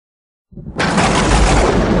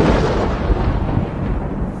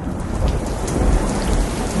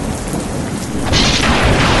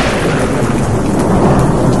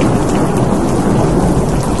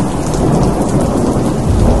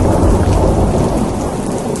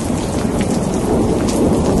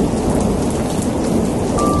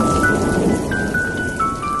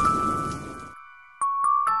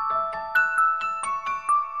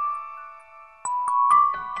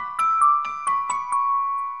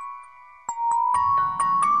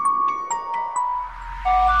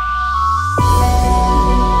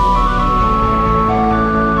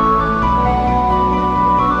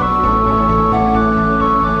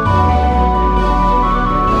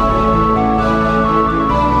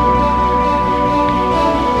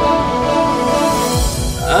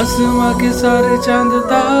आसमां के सारे चांद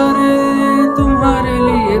तारे तुम्हारे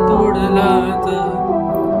लिए तोड़ लाता,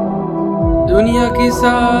 दुनिया की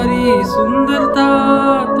सारी सुंदरता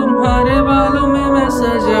तुम्हारे बालों में मैं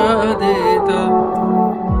सजा देता।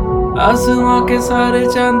 आसमां के सारे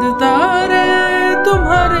चांद तारे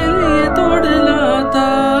तुम्हारे लिए तोड़ लाता,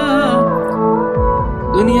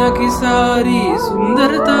 दुनिया की सारी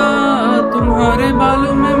सुंदरता तुम्हारे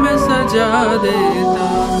बालों में मैं सजा देता।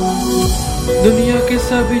 दुनिया के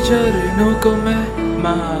सभी झरनों को मैं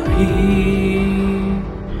माही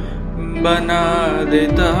बना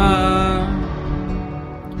देता,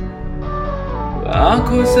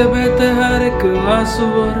 आंखों से बहते हर एक आंसू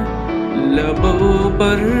और लबों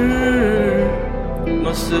पर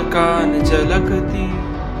मुस्कान झलकती।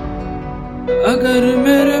 अगर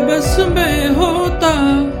मेरे बस में होता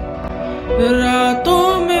रातों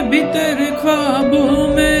में भी तेरे ख्वाबों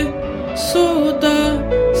में सोता,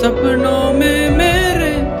 सपनों में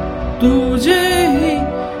मेरे तुझे ही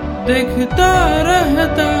देखता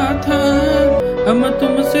रहता था। हम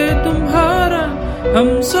तुमसे तुम्हारा हम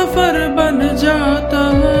सफर बन जाता,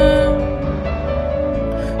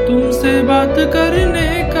 तुमसे बात करने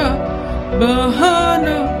का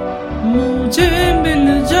बहाना मुझे मिल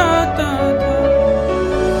जाता था।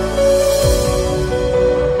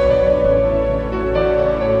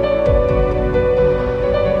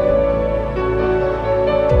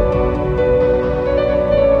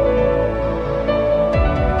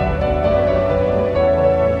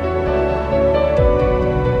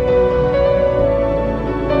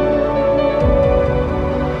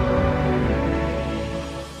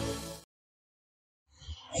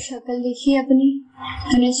 शक्ल देखी अपनी,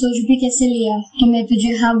 तूने सोच भी कैसे लिया कि मैं तुझे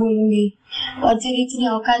हाँ बोलूंगी, और तेरी इतनी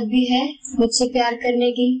औकात भी है मुझसे प्यार करने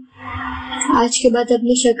की। आज के बाद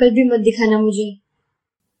अपनी शक्ल भी मत दिखाना मुझे।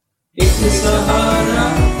 एक सहारा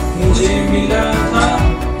मुझे मिला था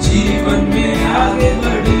जीवन में आगे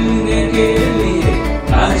बढ़ने के लिए,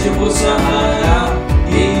 आज वो सहारा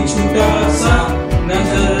यही छोटा सा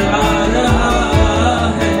नजर आ रहा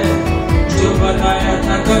है। जो बनाया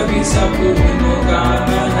था कभी सपनों का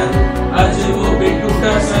महल, आज वो भी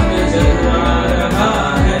टूटा सा नजर आ रहा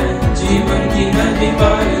है। जीवन की नदी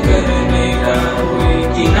पार करने का कोई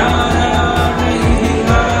किनारा नहीं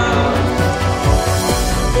रहा।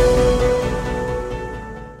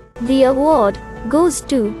 The award goes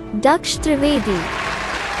to Daksh Trivedi.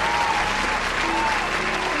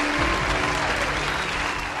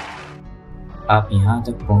 आप यहाँ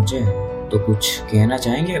तक पहुँचे हैं तो कुछ कहना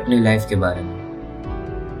चाहेंगे अपनी लाइफ के बारे में?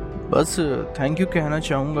 बस थैंक यू कहना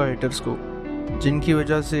चाहूँगा हेटर्स को, जिनकी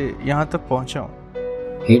वजह से यहाँ तक पहुँचा हूँ।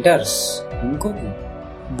 हेटर्स? उनको भी?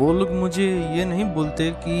 वो लोग मुझे ये नहीं बोलते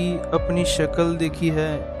कि अपनी शक्ल देखी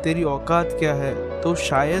है, तेरी औकात क्या है, तो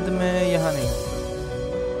शायद मैं यहाँ नहीं।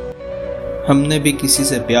 हमने भी किसी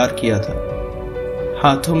से प्यार किया था,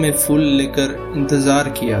 हाथों में फूल लेकर इंतजार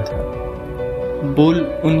किया था। बोल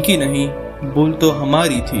उनकी नहीं, बोल तो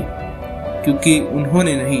हमारी थी, क्योंकि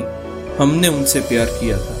उन्होंने नहीं, हमने उनसे प्यार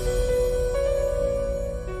किया था।